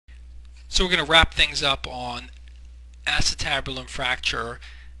So we're going to wrap things up on acetabulum fracture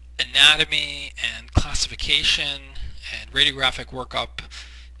anatomy and classification and radiographic workup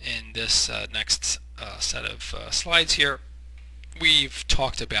in this next set of slides here. We've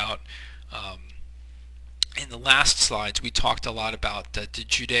talked about, in the last slides, we talked a lot about the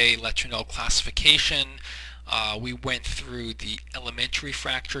Judet-Letournal classification. We went through the elementary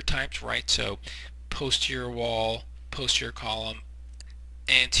fracture types, right? So posterior wall, posterior column,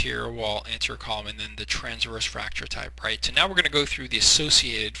 anterior wall, anterior column, and then the transverse fracture type, right? So now we're going to go through the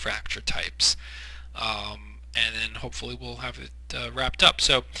associated fracture types, and then hopefully we'll have it wrapped up.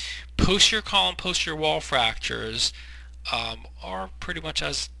 So posterior column, posterior wall fractures are pretty much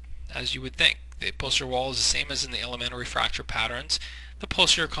as you would think. The posterior wall is the same as in the elementary fracture patterns. The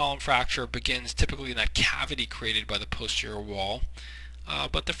posterior column fracture begins typically in that cavity created by the posterior wall.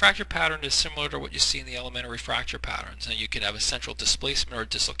 But the fracture pattern is similar to what you see in the elementary fracture patterns. And you can have a central displacement or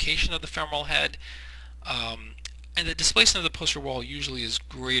dislocation of the femoral head. And the displacement of the posterior wall usually is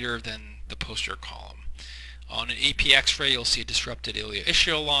greater than the posterior column. On an AP X-ray, you'll see a disrupted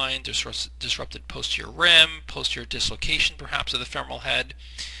ilioischial line, disrupted posterior rim, posterior dislocation perhaps of the femoral head.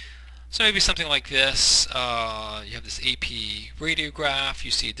 So maybe something like this. You have this AP radiograph.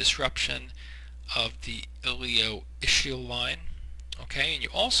 You see a disruption of the ilioischial line. Okay, and you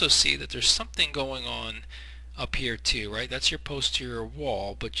also see that there's something going on up here too, right? That's your posterior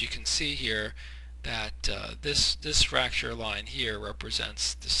wall, but you can see here that this fracture line here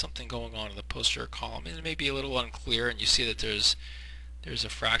represents there's something going on in the posterior column, and it may be a little unclear, and you see that there's a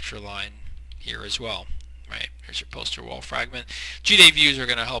fracture line here as well, right? Here's your posterior wall fragment. Judet views are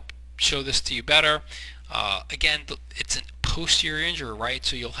going to help show this to you better. Again, it's a posterior injury, right?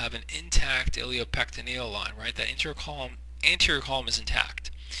 So you'll have an intact iliopectineal line, right? That anterior column is intact.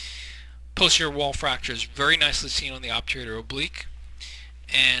 Posterior wall fracture is very nicely seen on the obturator oblique,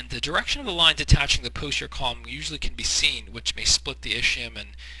 and the direction of the line detaching the posterior column usually can be seen, which may split the ischium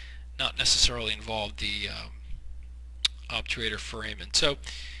and not necessarily involve the obturator foramen. So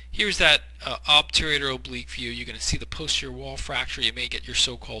here's that obturator oblique view. You're going to see the posterior wall fracture. You may get your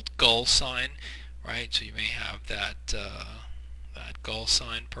so-called gull sign, right? So you may have that that gull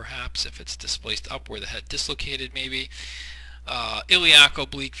sign perhaps if it's displaced up where the head dislocated maybe. Iliac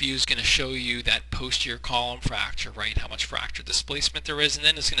oblique view is going to show you that posterior column fracture, right? How much fracture displacement there is, and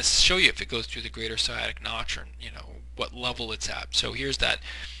then it's going to show you if it goes through the greater sciatic notch or what level it's at. So here's that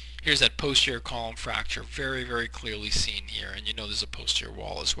posterior column fracture, very, very clearly seen here, and there's a posterior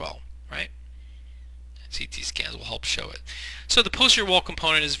wall as well, right? CT scans will help show it. So the posterior wall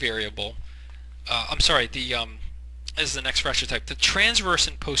component is variable. I'm sorry, this is the next fracture type. The transverse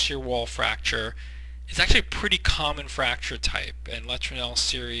and posterior wall fracture is actually a pretty common fracture type. In Letournal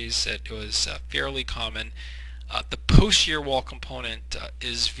series, it was fairly common. The posterior wall component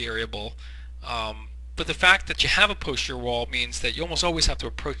is variable. But the fact that you have a posterior wall means that you almost always have to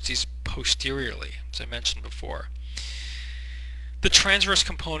approach these posteriorly, as I mentioned before. The transverse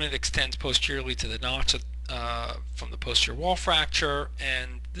component extends posteriorly to the notch from the posterior wall fracture,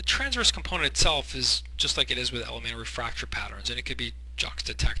 and the transverse component itself is just like it is with elementary fracture patterns, and it could be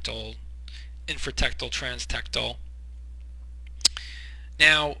juxtatectal, infratectal, transtectal.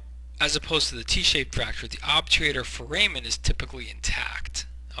 Now, as opposed to the T-shaped fracture, the obturator foramen is typically intact.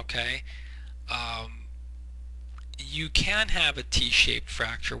 Okay, you can have a T-shaped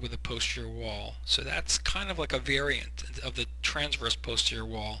fracture with a posterior wall, so that's kind of like a variant of the transverse posterior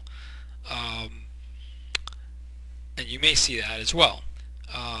wall, and you may see that as well.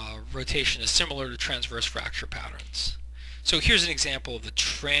 Rotation is similar to transverse fracture patterns. So here's an example of the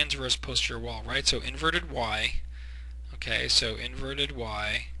transverse posterior wall, right? So inverted Y, okay, so inverted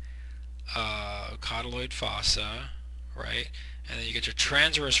Y, cotyloid fossa, right? And then you get your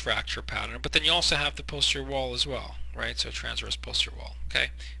transverse fracture pattern, but then you also have the posterior wall as well, right? So transverse posterior wall,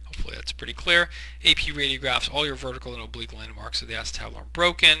 okay? Hopefully that's pretty clear. AP radiographs, all your vertical and oblique landmarks of the acetabulum are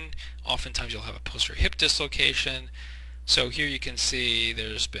broken. Oftentimes you'll have a posterior hip dislocation. So here you can see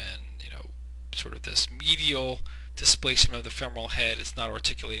there's been, sort of this medial displacement of the femoral head. It's not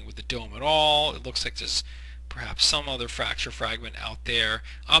articulating with the dome at all. It looks like there's perhaps some other fracture fragment out there.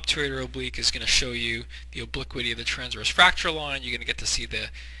 Obturator oblique is going to show you the obliquity of the transverse fracture line. You're going to get to see the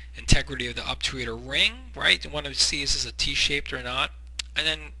integrity of the obturator ring, right? You want to see is this a T-shaped or not. And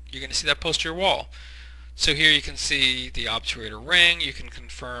then you're going to see that posterior wall. So here you can see the obturator ring. You can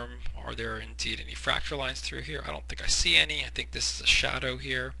confirm, are there indeed any fracture lines through here? I don't think I see any. I think this is a shadow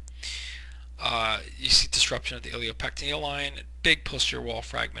here. You see disruption of the iliopectineal line, big posterior wall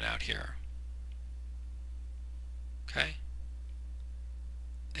fragment out here. Okay,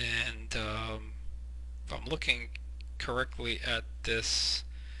 and if I'm looking correctly at this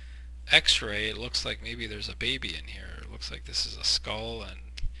x-ray, it looks like maybe there's a baby in here. It looks like this is a skull, and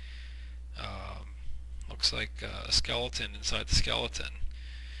looks like a skeleton inside the skeleton.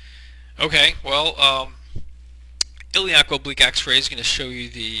 Okay, well, iliac oblique x-ray is going to show you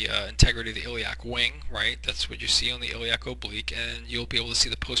the integrity of the iliac wing, right? That's what you see on the iliac oblique, and you'll be able to see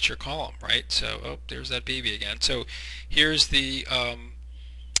the posterior column, right? So, oh, there's that baby again. So here's the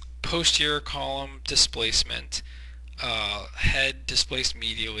posterior column displacement, head displaced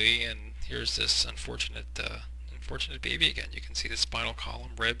medially, and here's this unfortunate baby again. You can see the spinal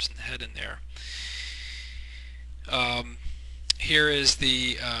column, ribs, and the head in there. Here is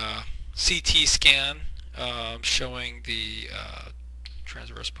the CT scan showing the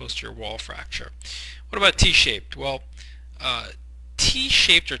transverse posterior wall fracture. What about T-shaped? Well,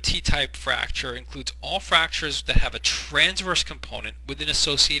 T-shaped or T-type fracture includes all fractures that have a transverse component with an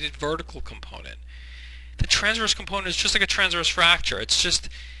associated vertical component. The transverse component is just like a transverse fracture. It's just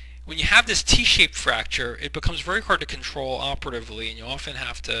when you have this T-shaped fracture, it becomes very hard to control operatively, and you often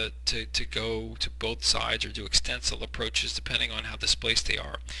have to go to both sides or do extensile approaches depending on how displaced they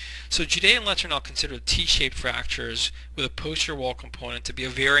are. So Judet-Letournal considered T-shaped fractures with a posterior wall component to be a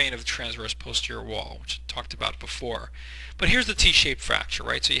variant of the transverse posterior wall, which I talked about before. But here's the T-shaped fracture,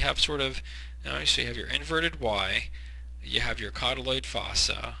 right? So you have sort of, so you have your inverted Y, you have your cotyloid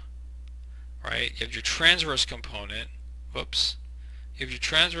fossa, right? You have your transverse component, whoops. You have your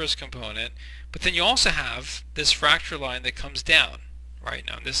transverse component, but then you also have this fracture line that comes down, right?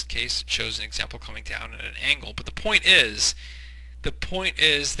 Now in this case it shows an example coming down at an angle, but the point is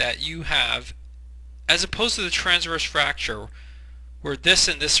that you have, as opposed to the transverse fracture where this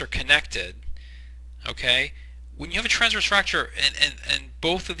and this are connected, okay, when you have a transverse fracture and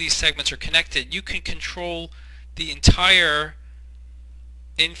both of these segments are connected, you can control the entire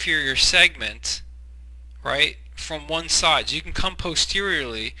inferior segment, right, from one side. So you can come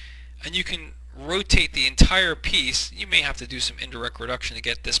posteriorly and you can rotate the entire piece. You may have to do some indirect reduction to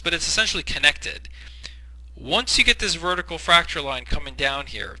get this, but it's essentially connected. Once you get this vertical fracture line coming down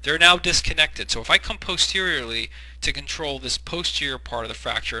here, they're now disconnected. So if I come posteriorly to control this posterior part of the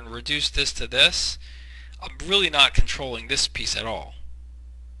fracture and reduce this to this, I'm really not controlling this piece at all.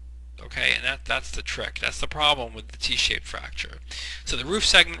 Okay, and that's the trick. That's the problem with the T-shaped fracture. So the roof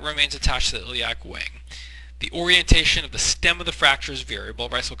segment remains attached to the iliac wing. The orientation of the stem of the fracture is variable,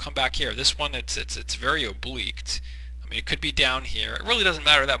 right? So we'll come back here. This one, it's very obliqued. I mean, it could be down here. It really doesn't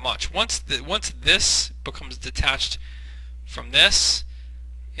matter that much. Once this becomes detached from this,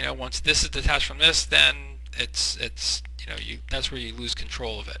 once this is detached from this, then it's that's where you lose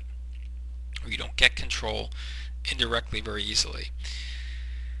control of it, or you don't get control indirectly very easily.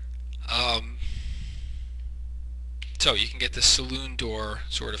 So you can get this saloon door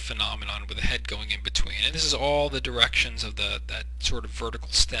sort of phenomenon with the head going in between. And this is all the directions of that sort of vertical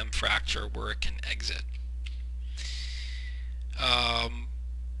stem fracture where it can exit.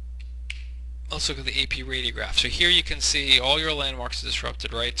 Let's look at the AP radiograph. So here you can see all your landmarks are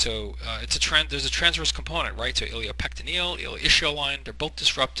disrupted, right? So there's a transverse component, right? So iliopectineal, iliischial line, they're both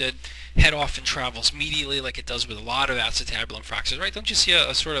disrupted. Head often travels medially like it does with a lot of acetabulum fractures, right? Don't you see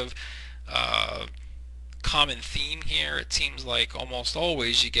a sort of common theme here? It seems like almost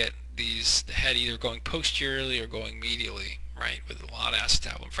always you get the head either going posteriorly or going medially, right, with a lot of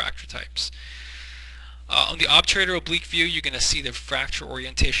acetabulum fracture types. On the obturator oblique view, you're going to see the fracture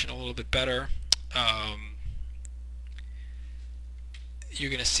orientation a little bit better. You're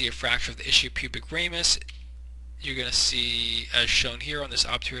going to see a fracture of the ischiopubic ramus. You're going to see, as shown here on this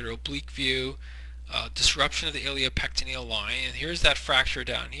obturator oblique view, disruption of the iliopectineal line, and here's that fracture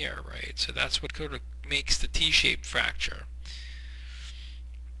down here, right? So that's what sort of makes the T-shaped fracture.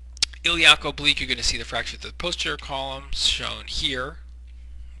 Iliac oblique, you're going to see the fracture of the posterior column shown here.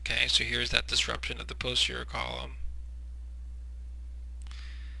 Okay, so here's that disruption of the posterior column.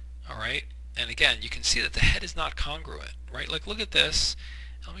 Alright, and again, you can see that the head is not congruent, right? Like, look at this.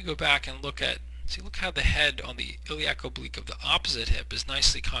 Let me go back and look how the head on the iliac oblique of the opposite hip is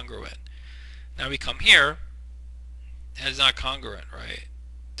nicely congruent. Now we come here, head is not congruent, right?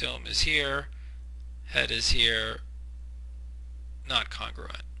 Dome is here, head is here, not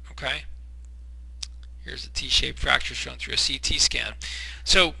congruent, okay? Here's the T-shaped fracture shown through a CT scan.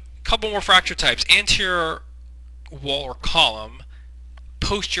 So, a couple more fracture types. Anterior wall or column,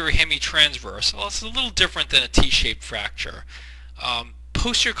 posterior hemitransverse. Well, it's a little different than a T-shaped fracture.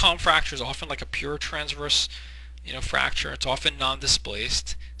 Posterior column fracture is often like a pure transverse fracture. It's often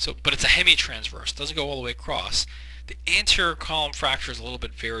non-displaced, but it's a hemitransverse. It doesn't go all the way across. The anterior column fracture is a little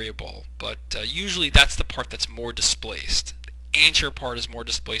bit variable, but usually that's the part that's more displaced. The anterior part is more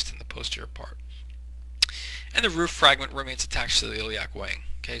displaced than the posterior part. And the roof fragment remains attached to the iliac wing.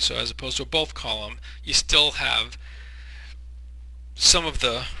 Okay, so as opposed to a both column, you still have some of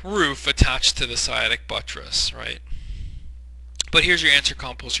the roof attached to the sciatic buttress, right? But here's your anterior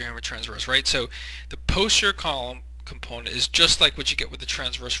column, posterior hemitransverse, right? So the posterior column component is just like what you get with the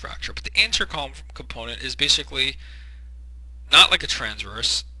transverse fracture, but the anterior column component is basically not like a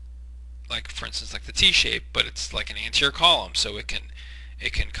transverse, like for instance like the T shape, but it's like an anterior column. So it can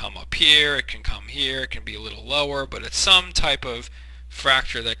come up here, it can come here, it can be a little lower, but it's some type of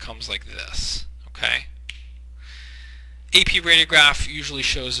fracture that comes like this. Okay. AP radiograph usually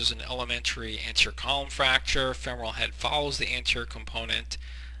shows as an elementary anterior column fracture. Femoral head follows the anterior component,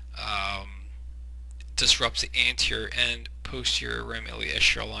 disrupts the anterior and posterior rim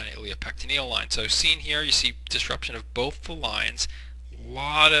ilioischial line, iliopectineal line. So seen here, you see disruption of both the lines. A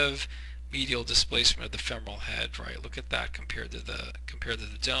lot of medial displacement of the femoral head, right? Look at that compared to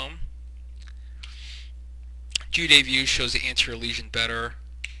the dome. Judet view shows the anterior lesion better,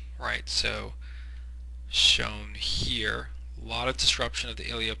 right? So shown here, a lot of disruption of the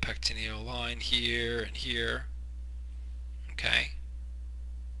iliopectineal line here and here. Okay.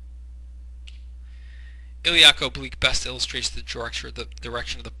 Iliac oblique best illustrates the direction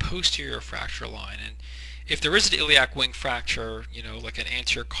of the posterior fracture line, and if there is an iliac wing fracture, you know, like an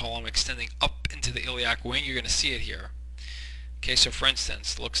anterior column extending up into the iliac wing, you're going to see it here. Okay, so for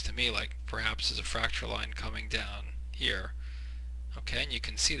instance, it looks to me like perhaps there's a fracture line coming down here. Okay, and you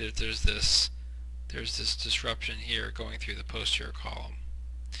can see that there's this disruption here going through the posterior column.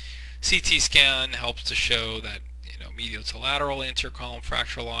 CT scan helps to show that, you know, medial to lateral anterior column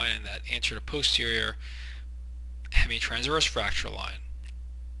fracture line and that anterior to posterior hemitransverse fracture line.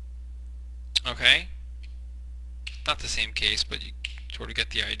 Okay, not the same case, but you sort of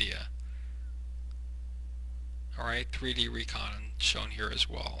get the idea. Alright, 3D recon shown here as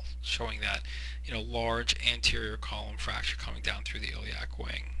well, showing that, you know, large anterior column fracture coming down through the iliac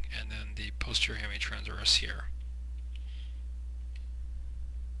wing, and then the posterior hemitransverse here.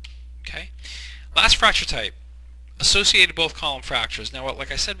 Okay, last fracture type, associated both column fractures. Now,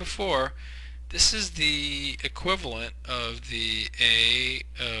 like I said before, this is the equivalent of the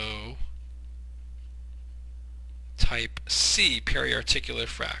AO type C periarticular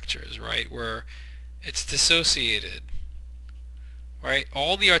fractures, right, where it's dissociated, right?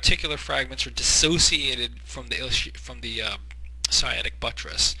 All the articular fragments are dissociated from the sciatic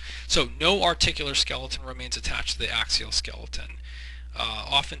buttress. So no articular skeleton remains attached to the axial skeleton.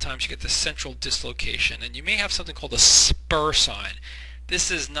 Oftentimes you get the central dislocation, and you may have something called a spur sign. This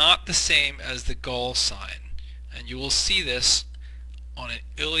is not the same as the Gall sign, and you will see this on an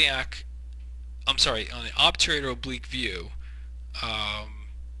on an obturator oblique view,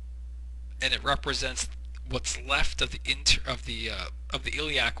 and it represents what's left of the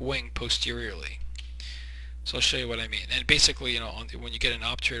iliac wing posteriorly. So I'll show you what I mean. And basically, you know, when you get an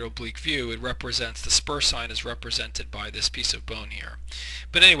obturator oblique view, it represents, the spur sign is represented by this piece of bone here.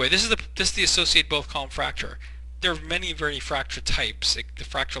 But anyway, this is the associated both column fracture. There are many fracture types. The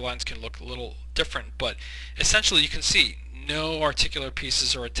fracture lines can look a little different, but essentially you can see no articular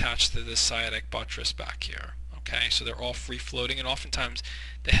pieces are attached to this sciatic buttress back here. Okay, so they're all free floating, and oftentimes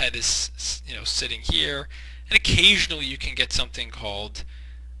the head is, you know, sitting here, and occasionally you can get something called,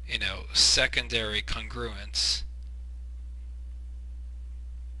 you know, secondary congruence.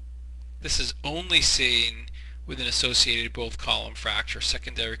 This is only seen with an associated both column fracture,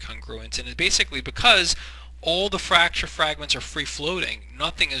 secondary congruence, and it's basically because all the fracture fragments are free floating,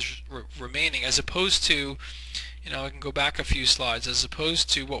 nothing is remaining, as opposed to, you know, I can go back a few slides, as opposed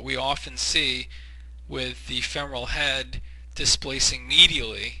to what we often see with the femoral head displacing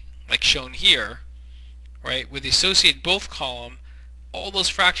medially, like shown here, right? With the associated both column, all those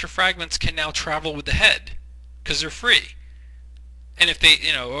fracture fragments can now travel with the head because they're free. And if they,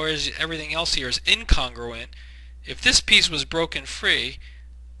 you know, or as everything else here is incongruent, if this piece was broken free,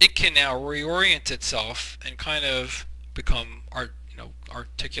 it can now reorient itself and kind of become,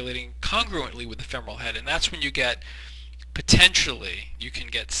 articulating congruently with the femoral head, and that's when you get, potentially, you can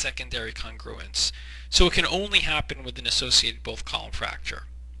get secondary congruence. So it can only happen with an associated both column fracture.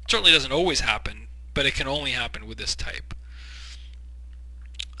 It certainly doesn't always happen, but it can only happen with this type.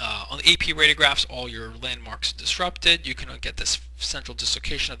 On the AP radiographs, all your landmarks are disrupted. You can get this central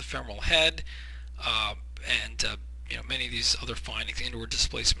dislocation of the femoral head, and you know, many of these other findings: inward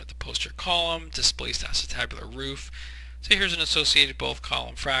displacement of the posterior column, displaced acetabular roof. So here's an associated both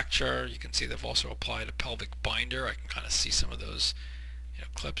column fracture. You can see they've also applied a pelvic binder. I can kind of see some of those, you know,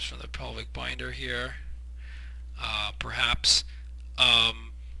 clips from the pelvic binder here. Perhaps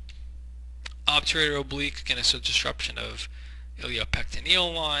obturator oblique, again, it's a disruption of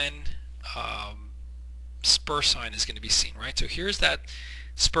iliopectineal line. Spur sign is going to be seen, right? So here's that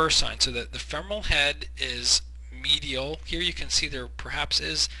spur sign, so that the femoral head is medial. Here you can see there perhaps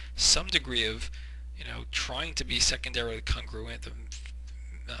is some degree of, trying to be secondarily congruent. The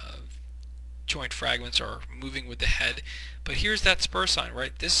joint fragments are moving with the head, but here's that spur sign,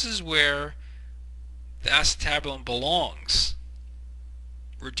 right? This is where the acetabulum belongs,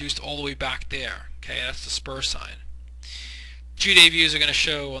 reduced all the way back there. Okay, that's the spur sign. Judet views are going to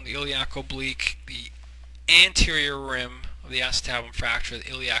show on the iliac oblique the anterior rim of the acetabulum fracture, the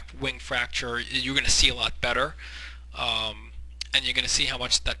iliac wing fracture. You're going to see a lot better, and you're going to see how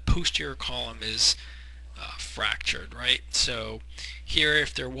much that posterior column is fractured, right? So here,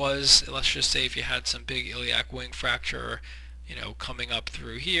 if there was, let's just say if you had some big iliac wing fracture, coming up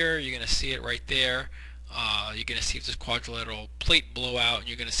through here, you're going to see it right there. You're going to see if there's quadrilateral plate blowout, and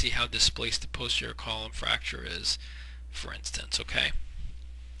you're going to see how displaced the posterior column fracture is, for instance. Okay,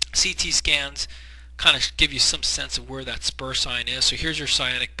 CT scans kind of give you some sense of where that spur sign is. So here's your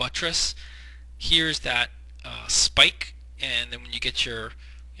sciatic buttress. Here's that spike, and then when you get your,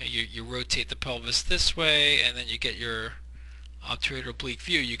 you rotate the pelvis this way, and then you get your obturator oblique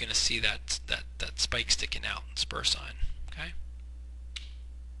view, you're going to see that spike sticking out, spur sign. Okay.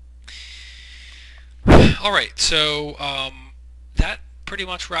 All right, so that pretty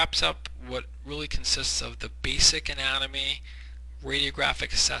much wraps up what really consists of the basic anatomy,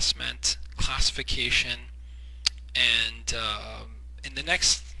 radiographic assessment, classification, and in the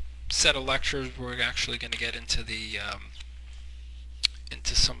next set of lectures we're actually going to get into the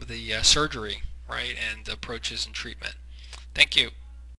into some of the surgery, right, and approaches and treatment. Thank you.